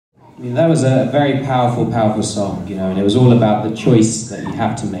I mean, that was a very powerful, powerful song, you know, and it was all about the choice that you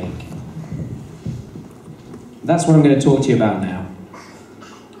have to make. That's what I'm going to talk to you about now.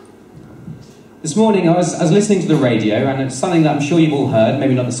 This morning I was listening to the radio, and it's something that I'm sure you've all heard,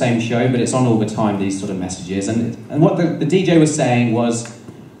 maybe not the same show, but it's on all the time, these sort of messages. And what the DJ was saying was,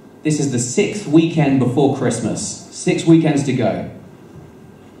 this is the 6th weekend before Christmas. 6 weekends to go.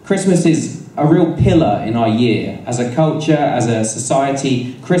 Christmas is a real pillar in our year. As a culture, as a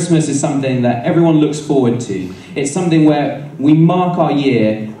society, Christmas is something that everyone looks forward to. It's something where we mark our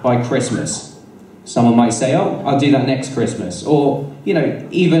year by Christmas. Someone might say, oh, I'll do that next Christmas. Or, you know,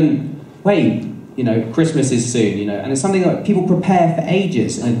 even, wait, you know, Christmas is soon, you know. And it's something that people prepare for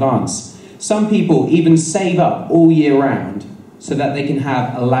ages in advance. Some people even save up all year round so that they can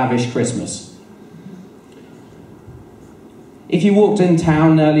have a lavish Christmas. If you walked in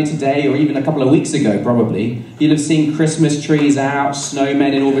town earlier today, or even a couple of weeks ago probably, you'll have seen Christmas trees out,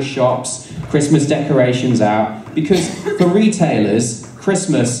 snowmen in all the shops, Christmas decorations out, because for retailers,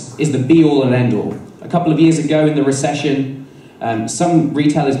 Christmas is the be-all and end-all. A couple of years ago in the recession, some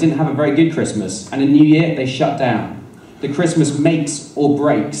retailers didn't have a very good Christmas, and in New Year they shut down. The Christmas makes or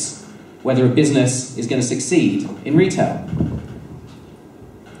breaks whether a business is going to succeed in retail.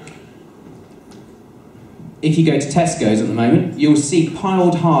 If you go to Tesco's at the moment, you'll see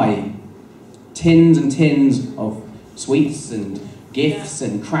piled high tins and tins of sweets and gifts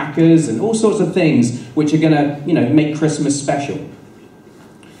and crackers and all sorts of things which are going to, you know, make Christmas special.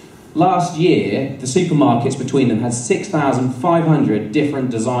 Last year, the supermarkets between them had 6,500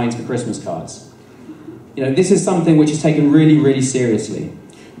 different designs for Christmas cards. You know, this is something which is taken really, really seriously.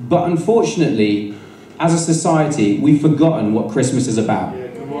 But unfortunately, as a society, we've forgotten what Christmas is about.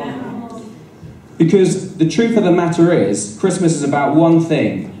 Because the truth of the matter is, Christmas is about one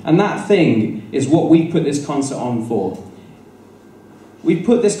thing, and that thing is what we put this concert on for. We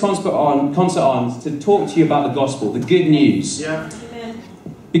put this concert on to talk to you about the gospel, the good news. Yeah.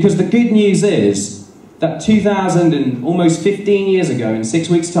 Because the good news is that 2,000 and almost 15 years ago, in 6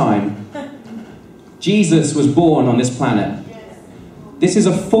 weeks' time, Jesus was born on this planet. This is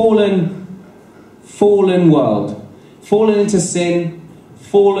a fallen world, fallen into sin,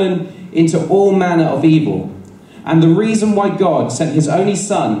 fallen into all manner of evil. And the reason why God sent his only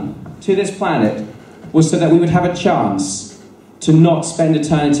son to this planet was so that we would have a chance to not spend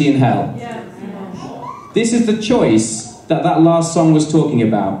eternity in hell. Yeah. This is the choice that last song was talking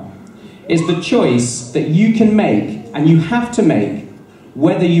about. It's the choice that you can make, and you have to make,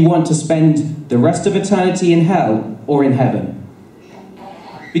 whether you want to spend the rest of eternity in hell or in heaven.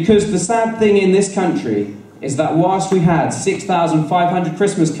 Because the sad thing in this country is that whilst we had 6,500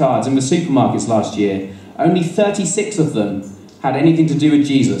 Christmas cards in the supermarkets last year, only 36 of them had anything to do with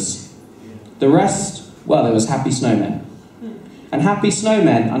Jesus. The rest, well, there was happy snowmen. And happy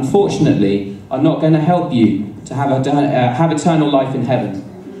snowmen, unfortunately, are not going to help you to have eternal life in heaven.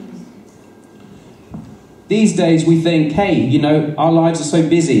 These days we think, hey, you know, our lives are so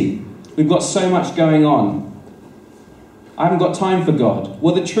busy. We've got so much going on. I haven't got time for God.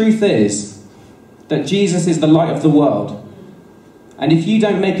 Well, the truth is that Jesus is the light of the world. And if you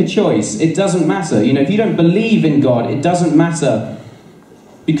don't make a choice, it doesn't matter. You know, if you don't believe in God, it doesn't matter,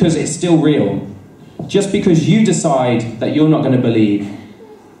 because it's still real. Just because you decide that you're not going to believe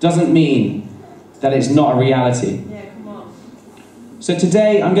doesn't mean that it's not a reality. Yeah, come on. So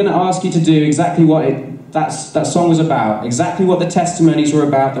today I'm going to ask you to do exactly what that song was about, exactly what the testimonies were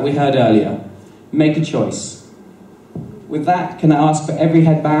about that we heard earlier. Make a choice. With that, can I ask for every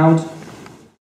head bowed,